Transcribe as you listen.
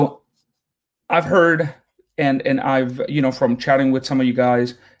I've heard and I've, from chatting with some of you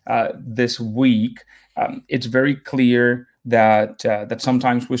guys this week, it's very clear that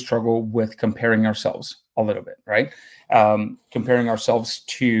sometimes we struggle with comparing ourselves a little bit, right? Comparing ourselves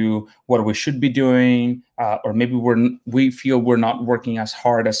to what we should be doing, or maybe we feel we're not working as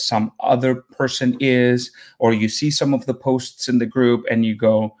hard as some other person is, or you see some of the posts in the group and you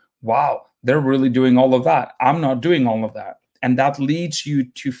go, "Wow, they're really doing all of that. I'm not doing all of that." And that leads you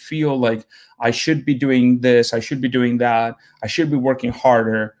to feel like I should be doing this, I should be doing that, I should be working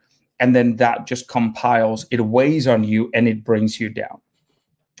harder. And then that just compiles, it weighs on you and it brings you down.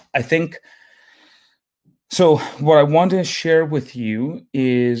 I think so. What I want to share with you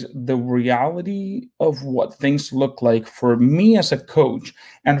is the reality of what things look like for me as a coach,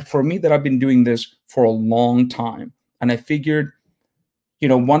 and for me that I've been doing this for a long time. And I figured,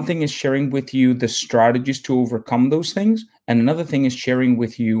 one thing is sharing with you the strategies to overcome those things. And another thing is sharing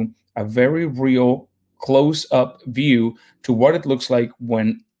with you a very real close up view to what it looks like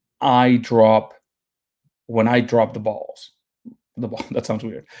I drop, when I drop the balls. The ball, that sounds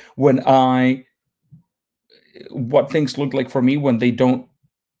weird. What things look like for me when they don't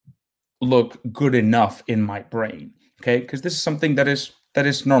look good enough in my brain. Okay. Because this is something that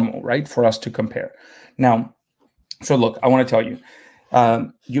is normal, right? For us to compare. Now, so look, I want to tell you,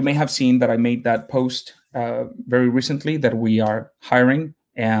 you may have seen that I made that post very recently that we are hiring,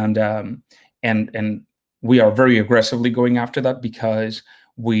 and we are very aggressively going after that because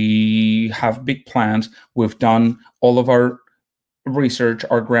we have big plans. We've done all of our research,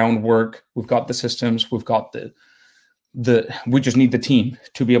 our groundwork. We've got the systems. We've got the we just need the team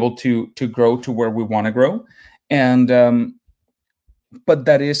to be able to grow to where we want to grow, and but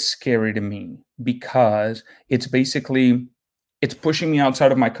that is scary to me because it's basically it's pushing me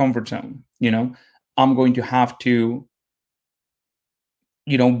outside of my comfort zone. I'm going to have to,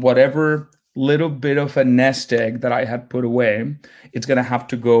 whatever little bit of a nest egg that I had put away, it's going to have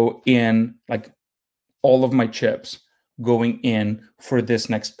to go in, like all of my chips going in for this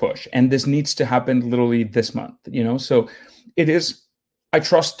next push. And this needs to happen literally this month, So I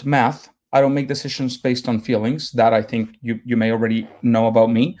trust math. I don't make decisions based on feelings. That I think you may already know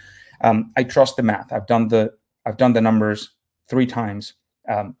about me. I trust the math. I've done the numbers 3 times.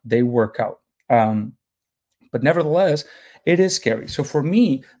 They work out. But nevertheless, it is scary. So for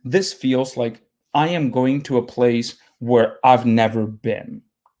me, this feels like I am going to a place where I've never been.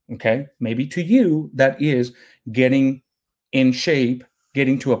 Okay. Maybe to you, that is getting in shape,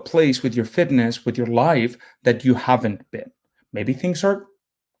 getting to a place with your fitness, with your life that you haven't been. Maybe things are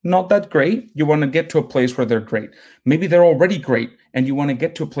not that great. You want to get to a place where they're great. Maybe they're already great and you want to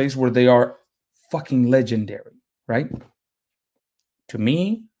get to a place where they are fucking legendary, right? To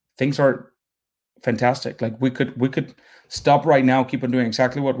me, things are fantastic. Like we could stop right now, keep on doing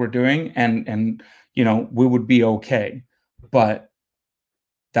exactly what we're doing, and we would be okay. But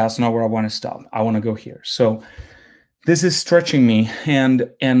that's not where I want to stop. I want to go here. So this is stretching me, and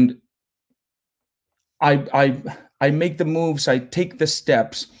I make the moves, I take the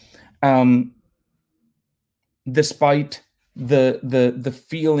steps, despite the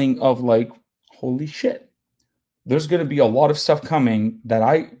feeling of like, holy shit, there's going to be a lot of stuff coming that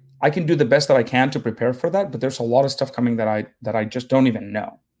I can do the best that I can to prepare for that, but there's a lot of stuff coming that I just don't even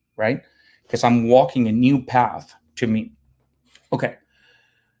know, right? Because I'm walking a new path to me. Okay.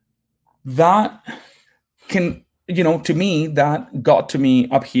 That can, to me, that got to me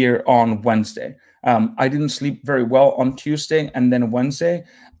up here on Wednesday. I didn't sleep very well on Tuesday, and then Wednesday,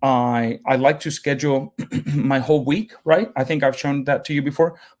 I like to schedule my whole week, right? I think I've shown that to you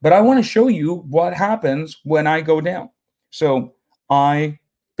before, but I want to show you what happens when I go down. So I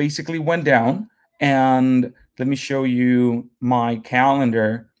basically went down, and let me show you my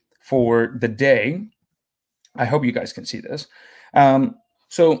calendar for the day. I hope you guys can see this.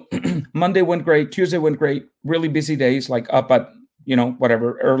 So Monday went great. Tuesday went great. Really busy days, like up at,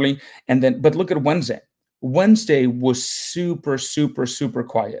 whatever, early. And then, but look at Wednesday. Wednesday was super, super, super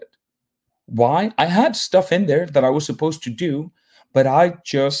quiet. Why? I had stuff in there that I was supposed to do, but I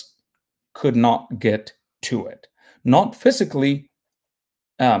just could not get to it. Not physically,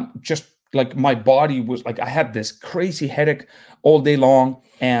 just like my body was like, I had this crazy headache all day long.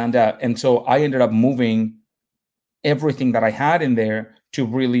 And so I ended up moving everything that I had in there to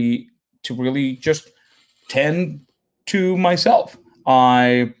really just tend to myself.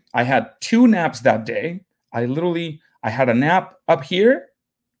 I had 2 naps that day. I had a nap up here,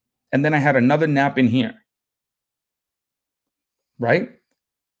 and then I had another nap in here. Right?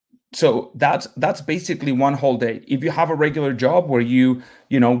 So that's basically one whole day. If you have a regular job where you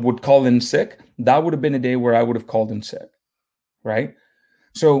would call in sick, that would have been a day where I would have called in sick. Right?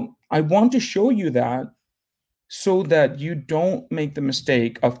 So I want to show you that so that you don't make the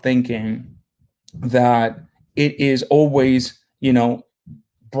mistake of thinking that it is always,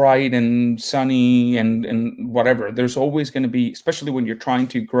 bright and sunny and whatever. There's always going to be, especially when you're trying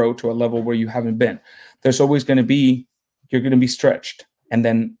to grow to a level where you haven't been, there's always going to be, you're going to be stretched. And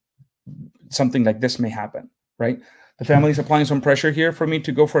then something like this may happen, right? The family is applying some pressure here for me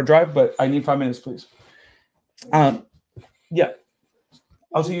to go for a drive, but I need 5 minutes, please. Yeah.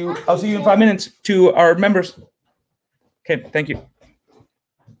 I'll see you in 5 minutes. To our members. Okay, thank you.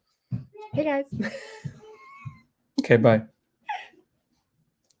 Hey guys. Okay, bye.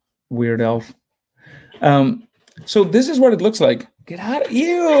 Weird elf. So this is what it looks like. Get out of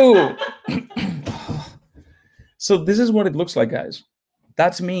you. So this is what it looks like, guys.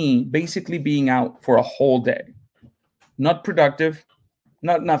 That's me basically being out for a whole day. Not productive,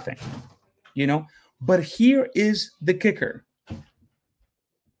 not nothing, But here is the kicker.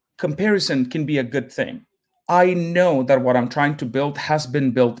 Comparison can be a good thing. I know that what I'm trying to build has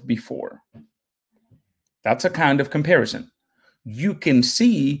been built before. That's a kind of comparison. You can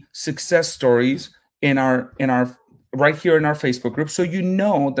see success stories in our right here in our Facebook group, so you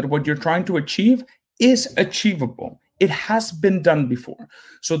know that what you're trying to achieve is achievable. It has been done before.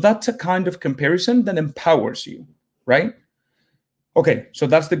 So that's a kind of comparison that empowers you, right? Okay, so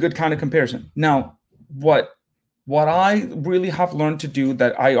that's the good kind of comparison. Now, what I really have learned to do,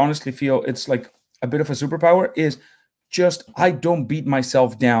 that I honestly feel it's like a bit of a superpower, is just I don't beat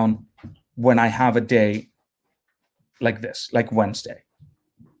myself down when I have a day like this, like Wednesday.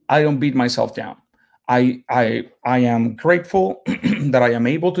 I don't beat myself down. I am grateful that I am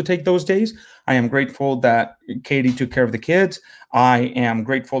able to take those days. I am grateful that Katie took care of the kids. I am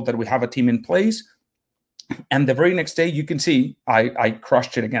grateful that we have a team in place. And the very next day, you can see I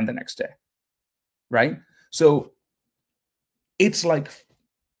crushed it again the next day, right? So it's like,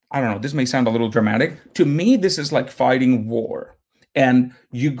 I don't know, this may sound a little dramatic. To me, this is like fighting war. And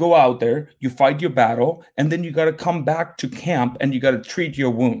you go out there, you fight your battle, and then you got to come back to camp and you got to treat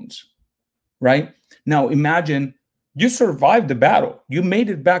your wounds, right? Now, imagine you survived the battle. You made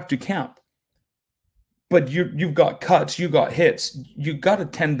it back to camp. But you've got cuts, you got hits. You got to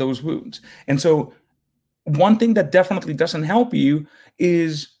tend those wounds. And so one thing that definitely doesn't help you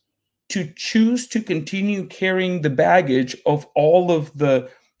is to choose to continue carrying the baggage of all of the,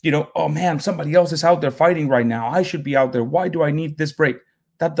 oh man, somebody else is out there fighting right now. I should be out there. Why do I need this break?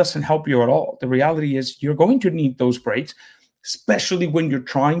 That doesn't help you at all. The reality is you're going to need those breaks, especially when you're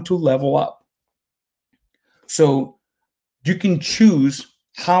trying to level up. So you can choose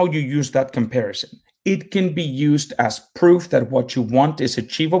how you use that comparison. It can be used as proof that what you want is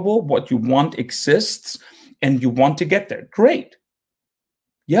achievable, what you want exists, and you want to get there. Great.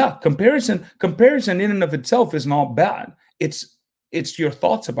 Yeah, comparison in and of itself is not bad. It's your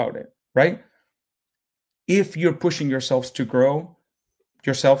thoughts about it, right? If you're pushing yourself to grow,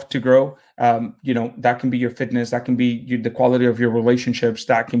 that can be your fitness, that can be the quality of your relationships,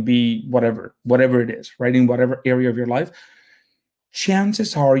 that can be whatever it is, right? In whatever area of your life,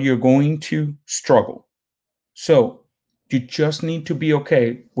 chances are you're going to struggle. So you just need to be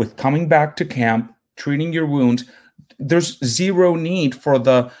okay with coming back to camp, treating your wounds. There's zero need for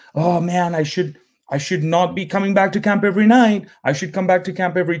the, oh man, I should not be coming back to camp every night. I should come back to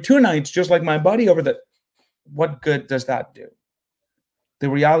camp every 2 nights, just like my buddy over there. What good does that do? The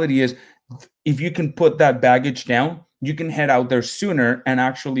reality is, if you can put that baggage down, you can head out there sooner and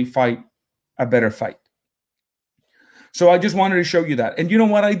actually fight a better fight. So I just wanted to show you that. And you know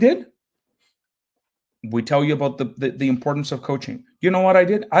what I did? We tell you about the importance of coaching. You know what I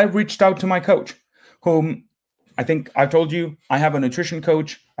did? I reached out to my coach, whom I think I told you I have a nutrition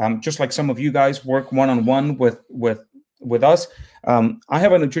coach, just like some of you guys work one-on-one with us. I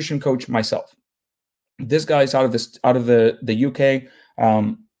have a nutrition coach myself. This guy's out of the UK.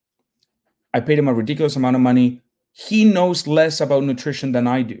 I paid him a ridiculous amount of money. He knows less about nutrition than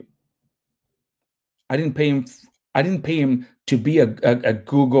I do. I didn't pay him to be a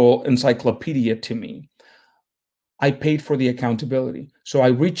Google encyclopedia to me. I paid for the accountability. So I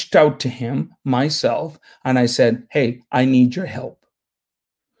reached out to him myself and I said, hey, I need your help,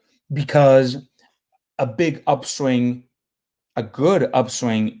 because a big upswing, a good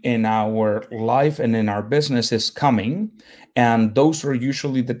upswing in our life and in our business is coming. And those are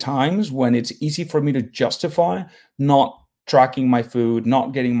usually the times when it's easy for me to justify not tracking my food,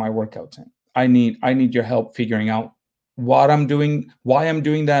 not getting my workouts in. I need your help figuring out what I'm doing, why I'm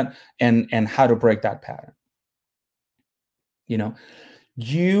doing that, and how to break that pattern. I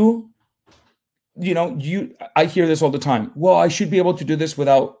hear this all the time. Well, I should be able to do this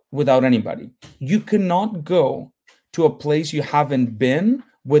without anybody. You cannot go to a place you haven't been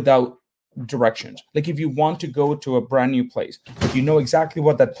without directions. Like if you want to go to a brand new place, you know exactly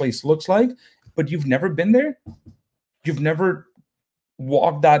what that place looks like, but you've never been there. You've never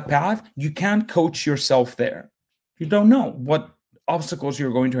walked that path. You can't coach yourself there. You don't know what obstacles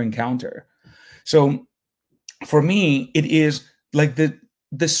you're going to encounter. So for me, it is like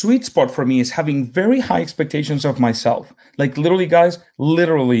the sweet spot for me is having very high expectations of myself. Like literally, guys,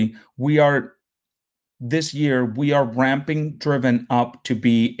 literally, this year, we are ramping Driven up to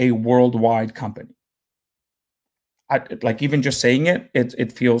be a worldwide company. Like even just saying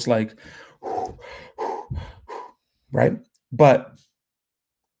it feels like, right? But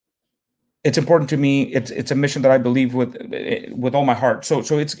it's important to me. It's a mission that I believe with all my heart. So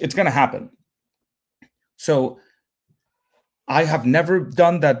it's going to happen. So I have never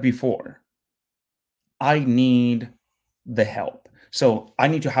done that before. I need the help. So I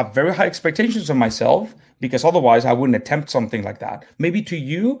need to have very high expectations of myself, because otherwise I wouldn't attempt something like that. Maybe to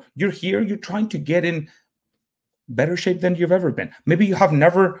you, you're here, you're trying to get in better shape than you've ever been. Maybe you have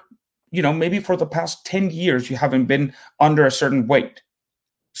never, maybe for the past 10 years, you haven't been under a certain weight.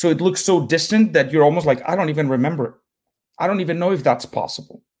 So it looks so distant that you're almost like, I don't even remember. I don't even know if that's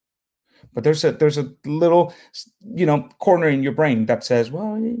possible. But there's a little, corner in your brain that says,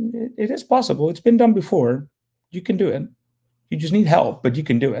 well, it is possible. It's been done before. You can do it. You just need help, but you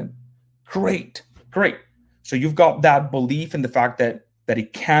can do it. Great. So you've got that belief in the fact that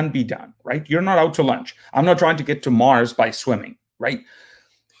it can be done, right? You're not out to lunch. I'm not trying to get to Mars by swimming, right?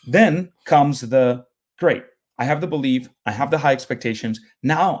 Then comes the great. I have the belief. I have the high expectations.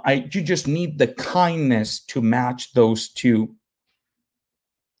 Now you just need the kindness to match those two.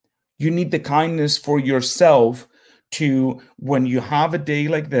 You need the kindness for yourself to, when you have a day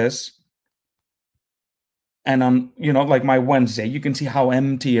like this, and on, like my Wednesday, you can see how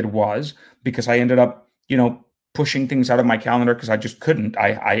empty it was because I ended up, pushing things out of my calendar because I just couldn't.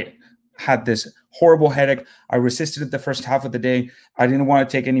 I had this horrible headache. I resisted it the first half of the day. I didn't want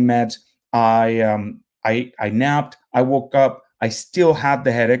to take any meds. I napped. I woke up. I still had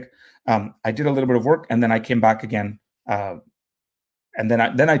the headache. I did a little bit of work, and then I came back again. And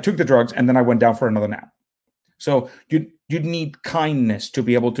then I took the drugs, and then I went down for another nap. So you'd need kindness to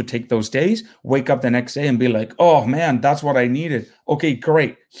be able to take those days, wake up the next day and be like, oh man, that's what I needed. Okay,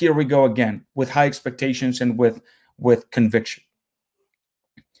 great. Here we go again with high expectations and with conviction.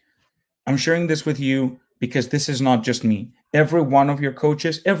 I'm sharing this with you because this is not just me. Every one of your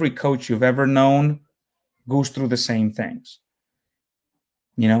coaches, every coach you've ever known goes through the same things,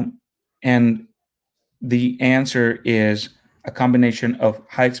 and the answer is a combination of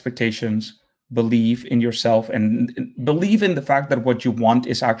high expectations, believe in yourself, and believe in the fact that what you want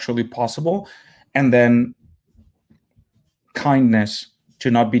is actually possible, and then kindness to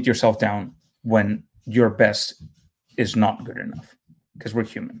not beat yourself down when your best is not good enough, because we're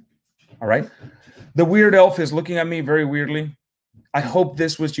human. All right. The weird elf is looking at me very weirdly. I hope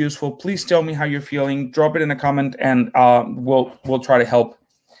this was useful. Please tell me how you're feeling. Drop it in a comment, and we'll try to help.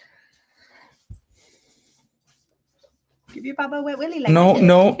 Give your Papa wet willy.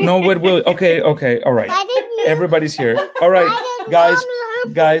 No, wet willy. Okay, all right. Everybody's here. All right,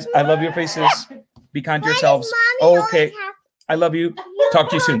 guys, I love your faces. Be kind to yourselves. Okay, I love you. Talk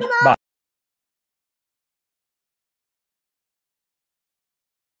to you soon. Bye.